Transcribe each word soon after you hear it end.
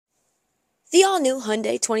The all-new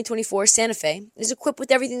Hyundai 2024 Santa Fe is equipped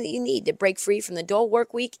with everything that you need to break free from the dull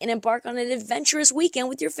work week and embark on an adventurous weekend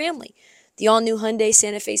with your family. The all-new Hyundai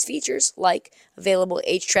Santa Fe's features, like available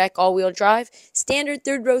H-Track all-wheel drive, standard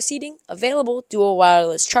third-row seating, available dual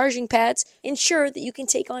wireless charging pads, ensure that you can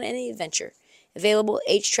take on any adventure. Available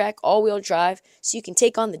H-Track all-wheel drive so you can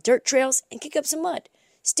take on the dirt trails and kick up some mud.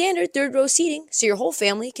 Standard third-row seating so your whole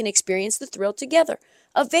family can experience the thrill together.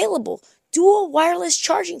 Available dual wireless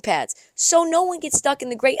charging pads so no one gets stuck in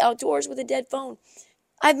the great outdoors with a dead phone.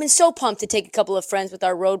 I've been so pumped to take a couple of friends with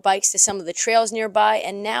our road bikes to some of the trails nearby,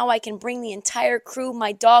 and now I can bring the entire crew,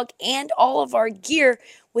 my dog, and all of our gear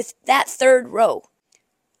with that third row.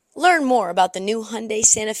 Learn more about the new Hyundai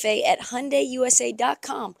Santa Fe at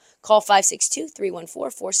HyundaiUSA.com. Call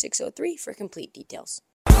 562-314-4603 for complete details.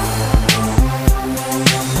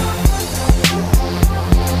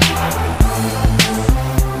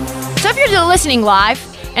 So if you're listening live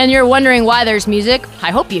and you're wondering why there's music, I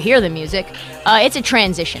hope you hear the music. It's a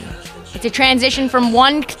transition. It's a transition from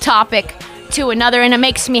one topic to another, and it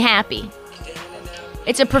makes me happy.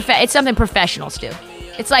 It's something professionals do.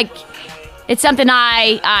 It's something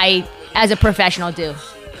I as a professional do.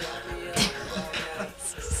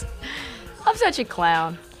 I'm such a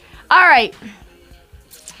clown. All right.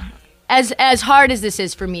 As hard as this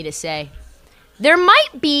is for me to say, there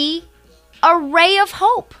might be a ray of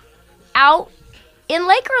hope out in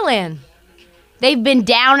Lakerland. They've been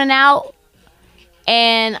down and out,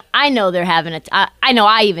 and I know they're having I know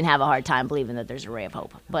I even have a hard time believing that there's a ray of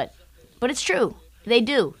hope, but it's true. They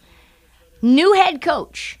do. New head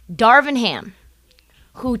coach Darvin Ham,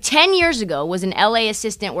 who 10 years ago was an LA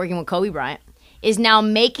assistant working with Kobe Bryant, is now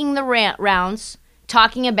making the rounds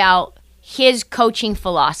talking about his coaching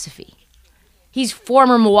philosophy. He's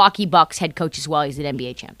former Milwaukee Bucks head coach as well. He's an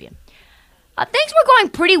NBA champion. Things were going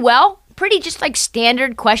pretty well. Pretty just like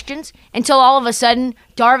standard questions until all of a sudden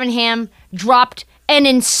Darvin Ham dropped an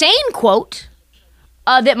insane quote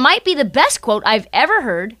that might be the best quote I've ever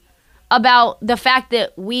heard about the fact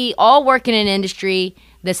that we all work in an industry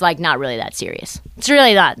that's like not really that serious. It's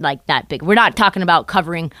really not like that big. We're not talking about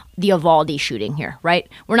covering the Uvalde shooting here, right?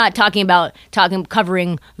 We're not talking about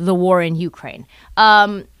covering the war in Ukraine.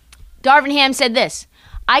 Darvin Ham said this: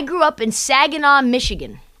 "I grew up in Saginaw,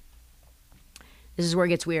 Michigan." This is where it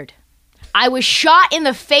gets weird. "I was shot in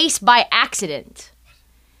the face by accident."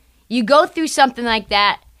 You go through something like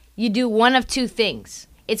that, you do one of two things.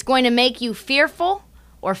 It's going to make you fearful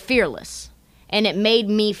or fearless. And it made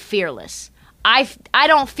me fearless. I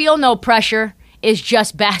don't feel no pressure. It's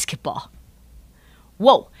just basketball.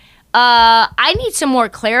 Whoa. I need some more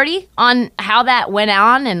clarity on how that went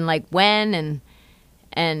on and like when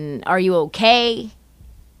and are you okay?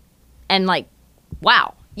 And like,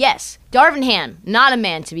 wow. Yes, Darvin Ham, not a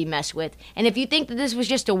man to be messed with. And if you think that this was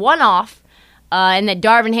just a one-off and that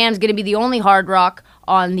Darvin Ham's going to be the only hard rock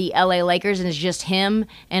on the LA Lakers and it's just him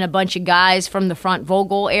and a bunch of guys from the Frank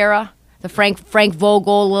Vogel era, the Frank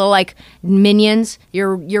Vogel little like minions,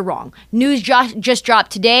 you're wrong. News just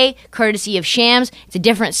dropped today, courtesy of Shams. It's a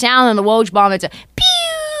different sound than the Woj bomb. It's a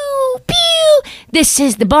pew, pew. This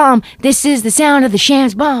is the bomb. This is the sound of the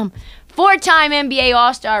Shams bomb. 4-time NBA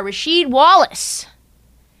All-Star Rasheed Wallace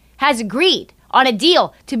has agreed on a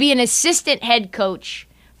deal to be an assistant head coach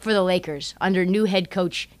for the Lakers under new head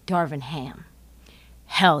coach Darvin Ham.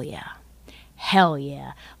 Hell yeah. Hell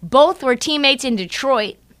yeah. Both were teammates in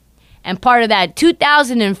Detroit and part of that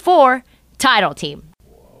 2004 title team.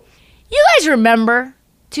 You guys remember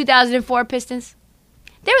 2004 Pistons?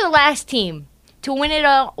 They were the last team to win it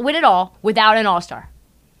all without an all-star.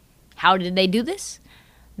 How did they do this?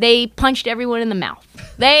 They punched everyone in the mouth.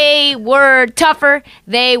 They were tougher.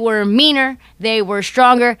 They were meaner. They were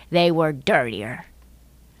stronger. They were dirtier.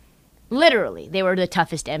 Literally, they were the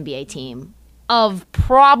toughest NBA team of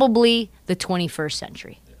probably the 21st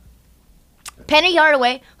century. Penny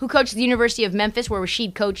Hardaway, who coached at the University of Memphis, where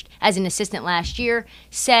Rasheed coached as an assistant last year,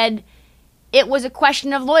 said it was a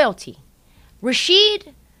question of loyalty.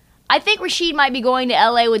 I think Rasheed might be going to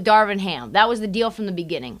LA with Darvin Ham. That was the deal from the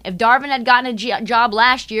beginning. If Darvin had gotten a job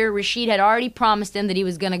last year, Rasheed had already promised him that he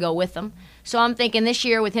was going to go with him. So I'm thinking this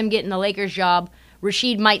year with him getting the Lakers job,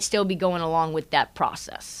 Rasheed might still be going along with that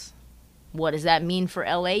process. What does that mean for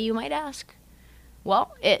LA, you might ask?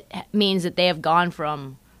 Well, it means that they have gone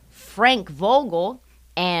from Frank Vogel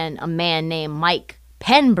and a man named Mike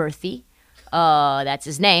Penberthy. That's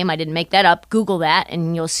his name. I didn't make that up. Google that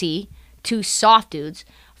and you'll see two soft dudes.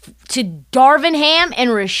 To Darvin Ham and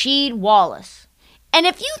Rasheed Wallace. And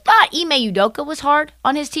if you thought Ime Udoka was hard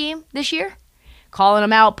on his team this year, calling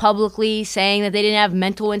them out publicly, saying that they didn't have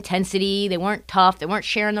mental intensity, they weren't tough, they weren't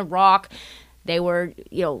sharing the rock, They were,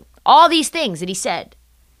 all these things that he said.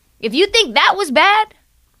 If you think that was bad,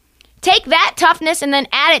 take that toughness and then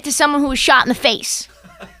add it to someone who was shot in the face.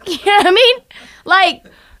 You know what I mean? Like,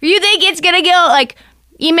 you think it's going to go like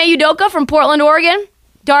Ime Udoka from Portland, Oregon,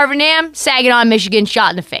 Darvin Ham, Saginaw, Michigan,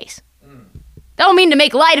 shot in the face. Don't mean to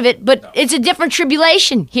make light of it, but it's a different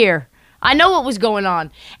tribulation here. I know what was going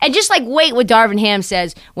on. And just like wait what Darvin Ham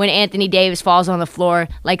says when Anthony Davis falls on the floor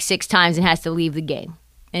like 6 times and has to leave the game.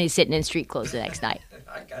 And he's sitting in street clothes the next night.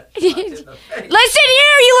 I got shot in the face. Listen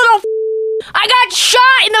here, you little I got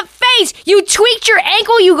shot in the face. You tweaked your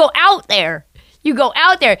ankle, you go out there. You go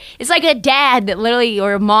out there. It's like a dad that literally,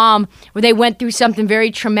 or a mom, where they went through something very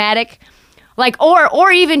traumatic. Like,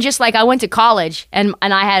 or even just like I went to college and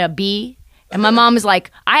I had a B. And my mom was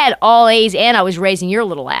like, I had all A's and I was raising your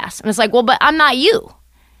little ass. And it's like, well, but I'm not you.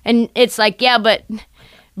 And it's like, yeah, but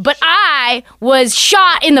I was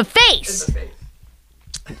shot in the face.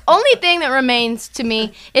 Only thing that remains to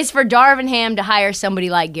me is for Darvin Ham to hire somebody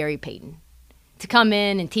like Gary Payton to come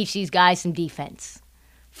in and teach these guys some defense.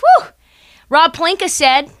 Whew. Rob Pelinka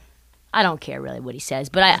said, I don't care really what he says,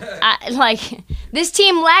 but I like this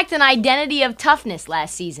team lacked an identity of toughness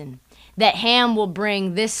last season that Ham will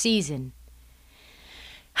bring this season.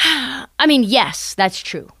 I mean, yes, that's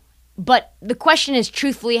true. But the question is,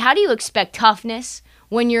 truthfully, how do you expect toughness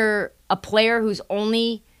when you're a player who's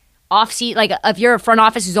only off-season, like if you're a front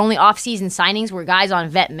office who's only off-season signings where guys on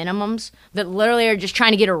vet minimums that literally are just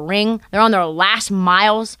trying to get a ring, they're on their last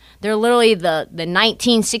miles, they're literally the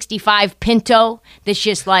 1965 Pinto that's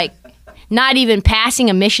just like not even passing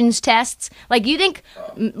emissions tests. Like, you think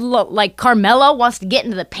like Carmelo wants to get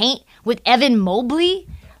into the paint with Evan Mobley?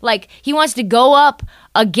 Like, he wants to go up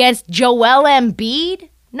against Joel Embiid?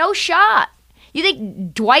 No shot. You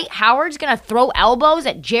think Dwight Howard's going to throw elbows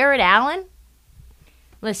at Jared Allen?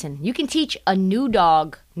 Listen, you can teach a new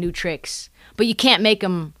dog new tricks, but you can't make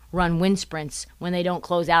them run wind sprints when they don't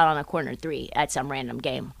close out on a corner 3 at some random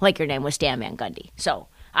game, like your name was Stan Van Gundy. So,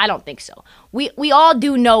 I don't think so. We all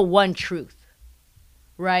do know one truth,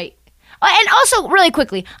 right? And also, really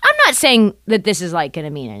quickly, I'm not saying that this is, like, going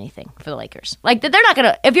to mean anything for the Lakers. Like, that they're not going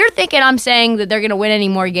to... If you're thinking I'm saying that they're going to win any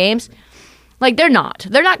more games, like, they're not.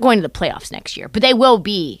 They're not going to the playoffs next year. But they will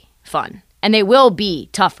be fun. And they will be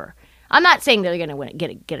tougher. I'm not saying they're going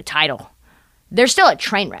to get a title. They're still a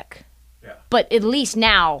train wreck. Yeah. But at least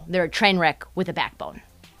now, they're a train wreck with a backbone.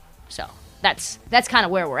 So, that's kind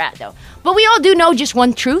of where we're at, though. But we all do know just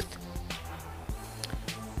one truth.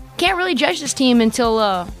 Can't really judge this team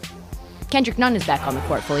until... Kendrick Nunn is back on the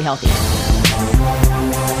court, fully healthy.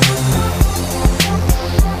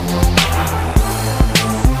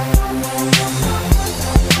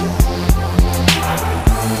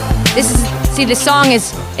 The song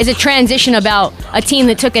is a transition about a team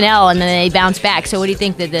that took an L and then they bounced back. So what do you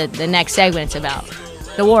think that the next segment's about?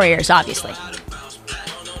 The Warriors, obviously.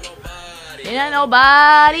 Ain't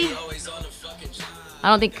nobody. I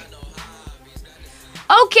don't think.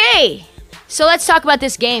 Okay, so let's talk about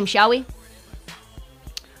this game, shall we?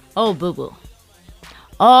 Oh, boo-boo.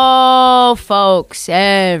 Oh, folks,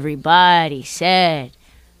 everybody said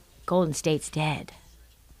Golden State's dead.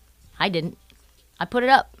 I didn't. I put it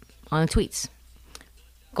up on the tweets.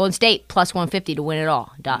 Golden State plus 150 to win it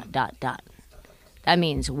all. ... That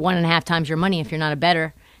means 1.5 times your money if you're not a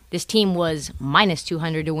bettor. This team was minus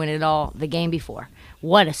 200 to win it all the game before.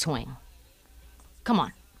 What a swing. Come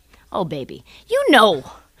on. Oh, baby. You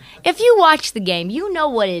know. If you watch the game, you know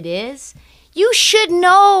what it is. You should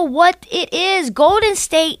know what it is. Golden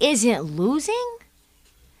State isn't losing.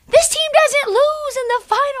 This team doesn't lose in the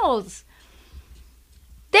finals.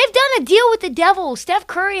 They've done a deal with the devil. Steph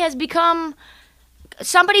Curry has become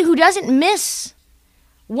somebody who doesn't miss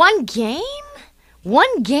one game.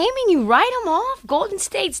 One game and you write them off? Golden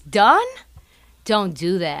State's done? Don't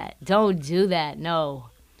do that. Don't do that. No.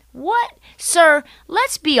 What? Sir,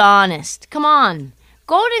 let's be honest. Come on.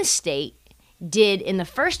 Golden State did in the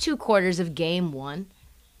first 2 quarters of game 1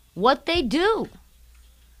 what they do.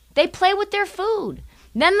 They play with their food.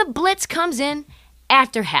 Then the blitz comes in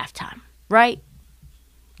after halftime, right?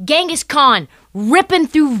 Genghis Khan ripping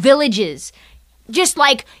through villages, just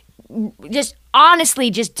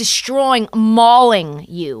honestly destroying, mauling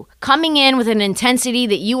you, coming in with an intensity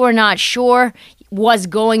that you were not sure was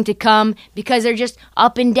going to come because they're just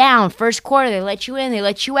up and down. First quarter, they let you in, they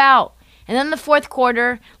let you out. And then the fourth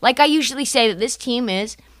quarter, like I usually say that this team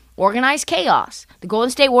is organized chaos. The Golden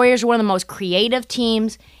State Warriors are one of the most creative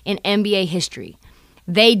teams in NBA history.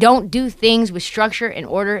 They don't do things with structure and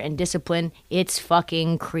order and discipline. It's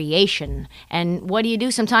fucking creation. And what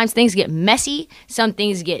do? Sometimes things get messy. Some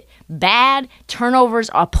things get bad. Turnovers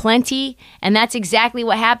are plenty. And that's exactly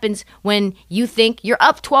what happens when you think you're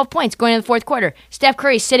up 12 points going into the fourth quarter. Steph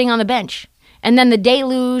Curry's sitting on the bench. And then the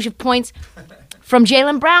deluge of points from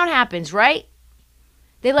Jaylen Brown happens, right?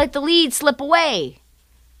 They let the lead slip away.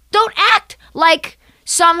 Don't act like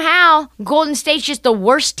somehow Golden State's just the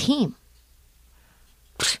worst team.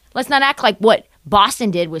 Let's not act like what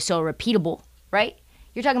Boston did was so repeatable, right?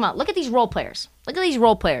 You're talking about, look at these role players. Look at these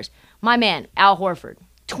role players. My man, Al Horford,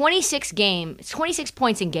 26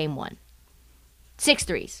 points in game 1. 6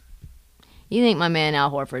 threes. You think my man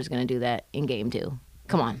Al Horford is going to do that in game 2?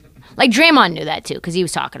 Come on. Like Draymond knew that too because he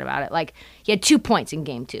was talking about it. Like he had 2 points in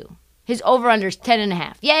game 2. His over-under is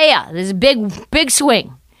 10.5. Yeah. There's a big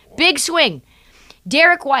swing. Big swing.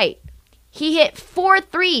 Derek White, he hit 4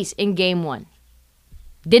 threes in game 1.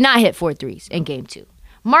 Did not hit 4 threes in game 2.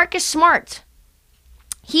 Marcus Smart,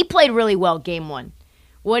 he played really well game 1.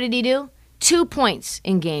 What did he do? 2 points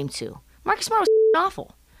in game 2. Marcus Smart was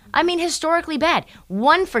awful. I mean, historically bad.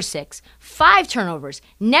 1 for 6, 5 turnovers,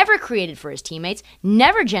 never created for his teammates,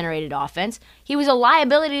 never generated offense. He was a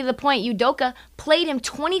liability to the point Udoka played him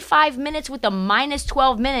 25 minutes with a minus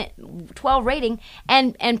 12 rating,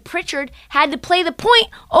 and Pritchard had to play the point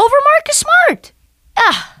over Marcus Smart.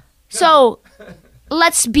 So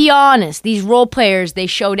let's be honest. These role players, they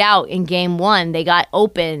showed out in game 1. They got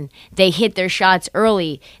open. They hit their shots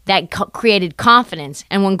early. That created confidence.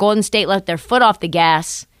 And when Golden State let their foot off the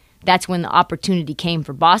gas, that's when the opportunity came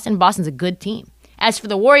for Boston. Boston's a good team. As for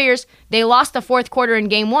the Warriors, they lost the fourth quarter in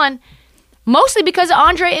game 1, mostly because of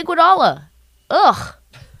Andre Iguodala.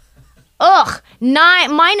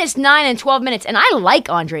 Minus 9 in 12 minutes. And I like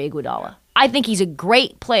Andre Iguodala. I think he's a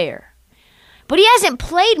great player. But he hasn't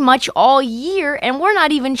played much all year, and we're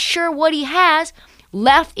not even sure what he has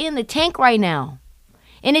left in the tank right now.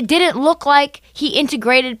 And it didn't look like he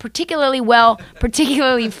integrated particularly well,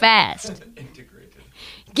 particularly fast.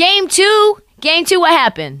 Game 2, what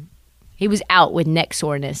happened? He was out with neck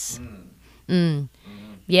soreness.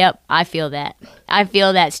 Yep, I feel that,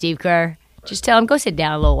 Steve Kerr. Just tell him, go sit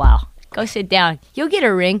down a little while. Go sit down. You'll get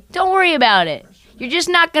a ring. Don't worry about it. You're just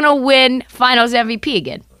not going to win Finals MVP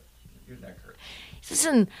again.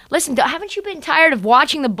 Listen, haven't you been tired of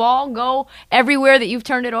watching the ball go everywhere that you've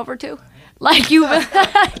turned it over to? Like you've...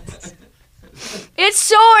 It's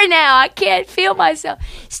sore now. I can't feel myself.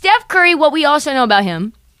 Steph Curry, what we also know about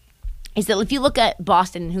him is that if you look at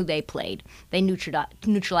Boston and who they played, they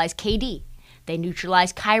neutralized KD. They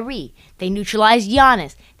neutralized Kyrie. They neutralized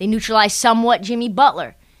Giannis. They neutralized somewhat Jimmy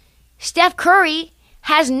Butler. Steph Curry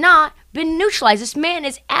has not been neutralized. This man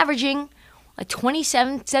is averaging like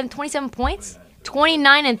 27 points.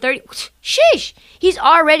 29 and 30. Sheesh. He's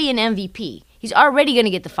already an MVP. He's already going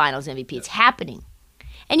to get the Finals MVP. It's happening.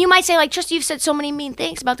 And you might say, like, Tristan, you've said so many mean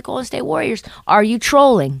things about the Golden State Warriors. Are you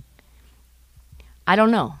trolling? I don't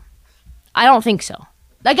know. I don't think so.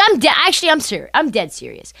 Like, I'm serious. I'm dead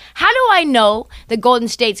serious. How do I know that Golden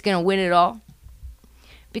State's going to win it all?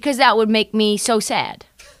 Because that would make me so sad.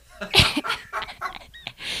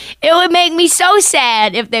 It would make me so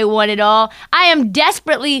sad if they won it all. I am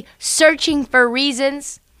desperately searching for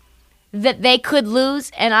reasons that they could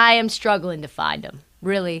lose, and I am struggling to find them,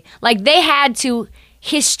 really. Like, they had to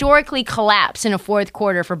historically collapse in a fourth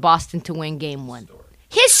quarter for Boston to win game 1.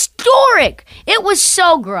 Historic! It was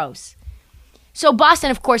so gross. So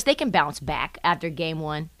Boston, of course, they can bounce back after game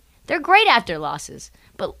 1. They're great after losses,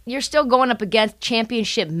 but you're still going up against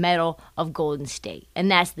championship medal of Golden State,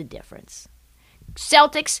 and that's the difference.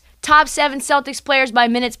 Celtics, top 7 Celtics players by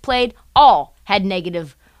minutes played, all had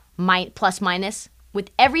negative plus minus,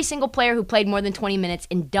 with every single player who played more than 20 minutes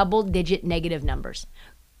in double-digit negative numbers.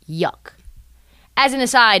 Yuck. As an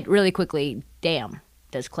aside, really quickly, damn,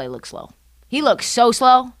 does Clay look slow. He looks so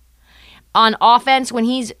slow. On offense, when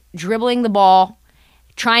he's dribbling the ball,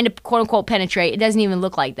 trying to quote-unquote penetrate, it doesn't even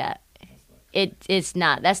look like that. It's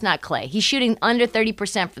not. That's not Clay. He's shooting under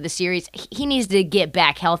 30% for the series. He needs to get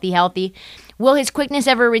back healthy. Will his quickness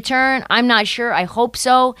ever return? I'm not sure. I hope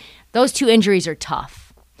so. Those 2 injuries are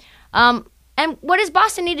tough. And what does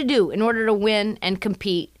Boston need to do in order to win and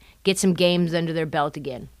compete, get some games under their belt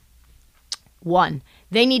again? 1,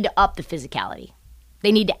 they need to up the physicality.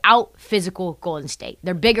 They need to out-physical Golden State.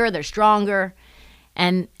 They're bigger, they're stronger,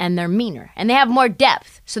 and they're meaner. And they have more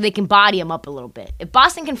depth, so they can body them up a little bit. If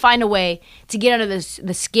Boston can find a way to get under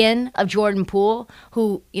the skin of Jordan Poole,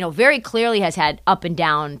 who very clearly has had up and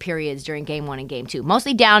down periods during Game 1 and Game 2,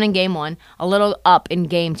 mostly down in Game 1, a little up in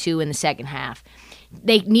Game 2 in the second half.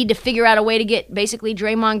 They need to figure out a way to get basically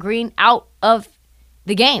Draymond Green out of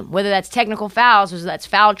the game, whether that's technical fouls, whether that's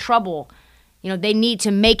foul trouble. They need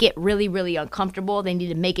to make it really, really uncomfortable. They need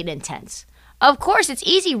to make it intense. Of course, it's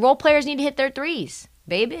easy. Role players need to hit their threes,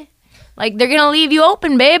 baby. Like, they're going to leave you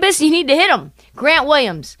open, baby, so you need to hit them. Grant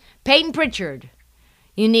Williams, Peyton Pritchard.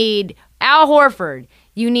 You need Al Horford.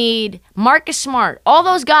 You need Marcus Smart. All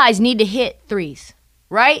those guys need to hit threes,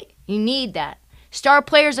 right? You need that. Star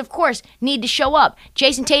players, of course, need to show up.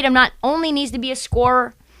 Jason Tatum not only needs to be a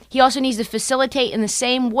scorer, he also needs to facilitate in the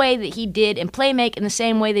same way that he did and play make in the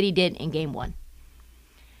same way that he did in Game 1.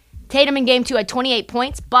 Tatum in Game 2 had 28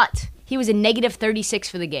 points, but he was a negative 36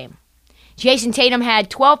 for the game. Jason Tatum had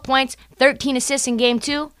 12 points, 13 assists in Game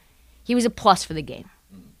 2. He was a plus for the game.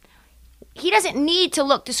 He doesn't need to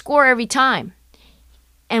look to score every time.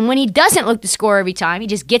 And when he doesn't look to score every time, he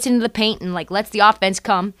just gets into the paint and lets the offense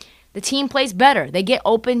come. The team plays better. They get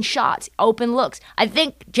open shots, open looks. I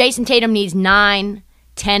think Jason Tatum needs 9-10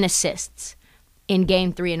 assists in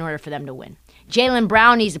Game 3 in order for them to win. Jaylen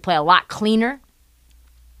Brown needs to play a lot cleaner.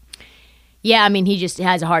 Yeah, he just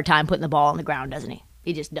has a hard time putting the ball on the ground, doesn't he?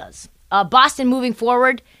 He just does. Boston moving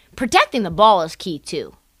forward, protecting the ball is key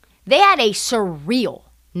too. They had a surreal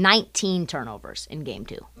 19 turnovers in Game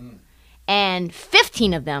 2. And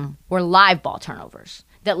 15 of them were live ball turnovers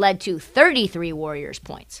that led to 33 Warriors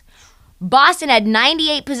points. Boston had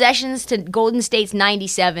 98 possessions to Golden State's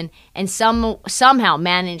 97 and somehow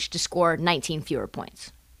managed to score 19 fewer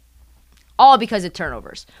points. All because of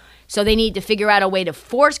turnovers. So they need to figure out a way to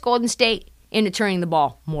force Golden State into turning the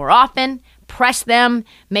ball more often, press them,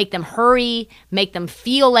 make them hurry, make them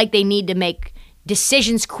feel like they need to make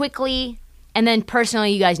decisions quickly. And then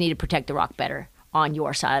personally, you guys need to protect the rock better on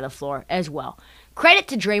your side of the floor as well. Credit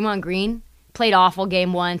to Draymond Green. Played awful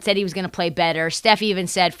Game 1, said he was going to play better. Steph even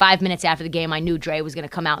said 5 minutes after the game, I knew Dre was going to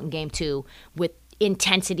come out in Game 2 with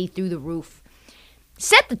intensity through the roof.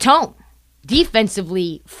 Set the tone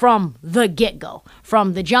defensively from the get-go,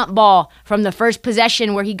 from the jump ball, from the first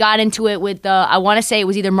possession where he got into it with, I want to say it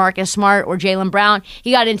was either Marcus Smart or Jaylen Brown.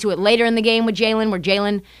 He got into it later in the game with Jaylen, where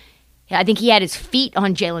Jaylen, I think he had his feet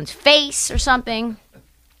on Jaylen's face or something.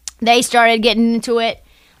 They started getting into it.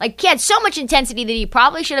 He had so much intensity that he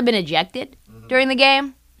probably should have been ejected during the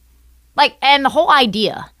game. And the whole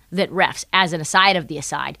idea that refs, as an aside of the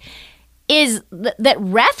aside, is that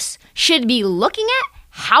refs should be looking at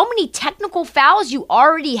how many technical fouls you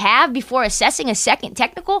already have before assessing a second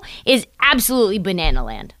technical is absolutely banana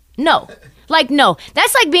land. No. No.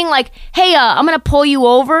 That's like being like, hey, I'm going to pull you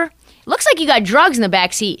over. Looks like you got drugs in the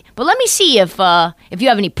back seat, but let me see if you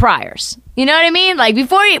have any priors. You know what I mean?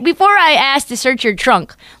 Before I ask to search your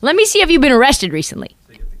trunk, let me see if you've been arrested recently.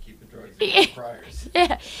 So you have to keep the drugs and the priors.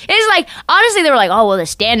 Yeah. It's honestly, they were like, oh, well, the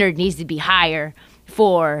standard needs to be higher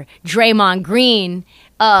for Draymond Green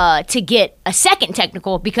to get a second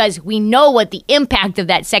technical because we know what the impact of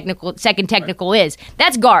that second technical is.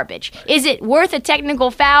 That's garbage. Right. Is it worth a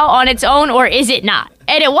technical foul on its own or is it not?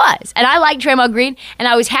 And it was. And I like Draymond Green, and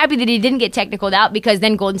I was happy that he didn't get technicaled out because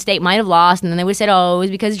then Golden State might have lost, and then they would have said, oh, it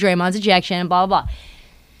was because of Draymond's ejection, and blah, blah, blah.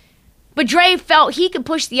 But Dre felt he could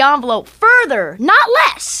push the envelope further, not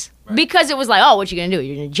less, right. Because it was like, oh, what you going to do?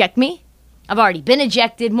 You're going to eject me? I've already been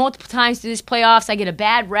ejected multiple times through this playoffs. I get a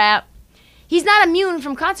bad rap. He's not immune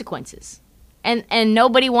from consequences. And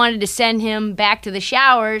nobody wanted to send him back to the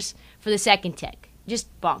showers for the second tech. Just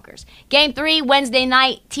bonkers. Game 3, Wednesday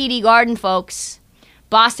night, TD Garden, folks.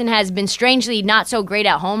 Boston has been strangely not so great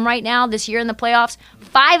at home right now this year in the playoffs.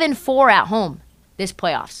 5-4 at home this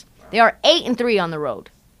playoffs. They are 8-3 on the road.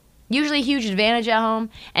 Usually a huge advantage at home.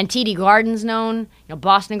 And TD Garden's known,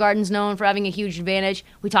 Boston Garden's known for having a huge advantage.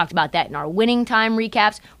 We talked about that in our winning time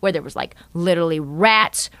recaps, where there was literally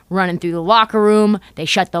rats running through the locker room. They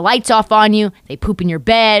shut the lights off on you. They poop in your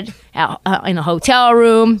bed in a hotel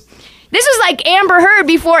room. This was like Amber Heard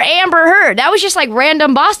before Amber Heard. That was just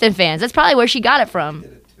random Boston fans. That's probably where she got it from.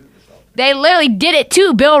 They literally did it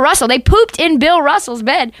to Bill Russell. They pooped in Bill Russell's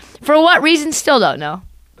bed. For what reason? Still don't know.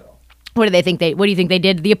 What do you think they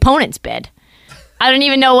did to the opponent's bed? I don't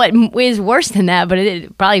even know what is worse than that, but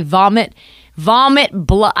it probably vomit,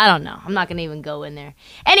 blood. I don't know. I'm not going to even go in there.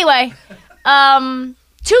 Anyway,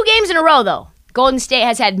 2 games in a row, though. Golden State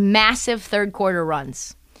has had massive third quarter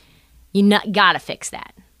runs. You got to fix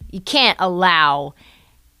that. You can't allow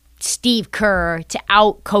Steve Kerr to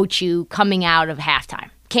out-coach you coming out of halftime.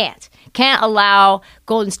 Can't allow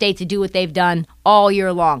Golden State to do what they've done all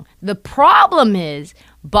year long. The problem is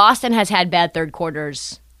Boston has had bad third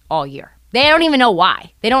quarters all year. They don't even know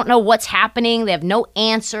why. They don't know what's happening. They have no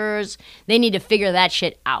answers. They need to figure that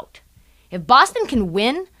shit out. If Boston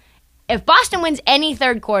wins any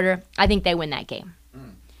third quarter, I think they win that game.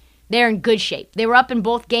 They're in good shape. They were up in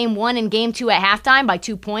both game 1 and game 2 at halftime by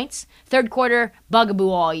 2 points. Third quarter, bugaboo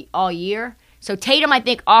all year. So Tatum, I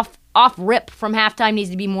think, off rip from halftime needs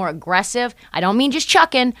to be more aggressive. I don't mean just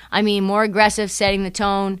chucking. I mean more aggressive, setting the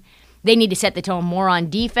tone. They need to set the tone more on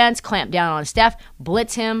defense, clamp down on Steph,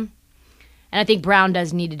 blitz him. And I think Brown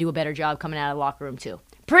does need to do a better job coming out of the locker room too.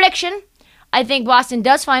 Prediction, I think Boston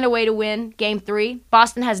does find a way to win game 3.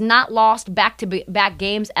 Boston has not lost back-to-back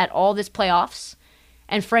games at all this playoffs.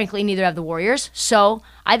 And frankly, neither have the Warriors. So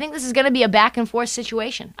I think this is going to be a back-and-forth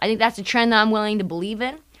situation. I think that's a trend that I'm willing to believe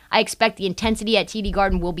in. I expect the intensity at TD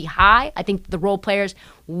Garden will be high. I think the role players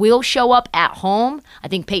will show up at home. I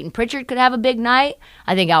think Peyton Pritchard could have a big night.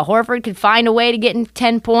 I think Al Horford could find a way to get in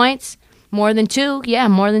 10 points. More than 2. Yeah,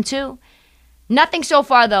 more than 2. Nothing so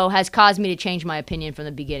far, though, has caused me to change my opinion from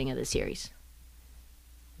the beginning of the series.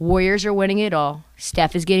 Warriors are winning it all.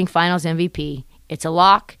 Steph is getting Finals MVP. It's a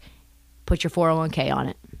lock. Put your 401k on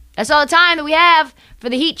it. That's all the time that we have for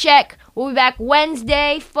the Heat Check. We'll be back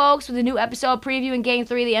Wednesday, folks, with a new episode previewing Game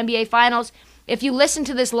 3 of the NBA Finals. If you listen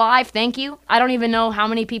to this live, thank you. I don't even know how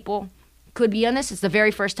many people could be on this. It's the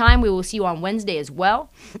very first time. We will see you on Wednesday as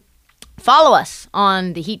well. Follow us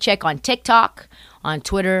on the Heat Check on TikTok, on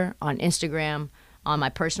Twitter, on Instagram, on my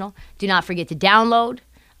personal. Do not forget to download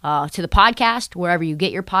to the podcast, wherever you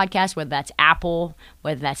get your podcast, whether that's Apple,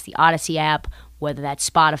 whether that's the Odyssey app, whether that's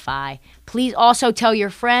Spotify. Please also tell your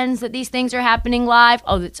friends that these things are happening live.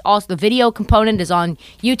 Oh, it's also the video component is on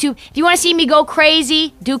YouTube. If you want to see me go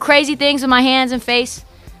crazy, do crazy things with my hands and face,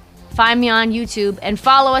 find me on YouTube and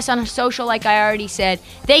follow us on social like I already said.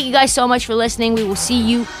 Thank you guys so much for listening. We will see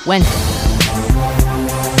you Wednesday.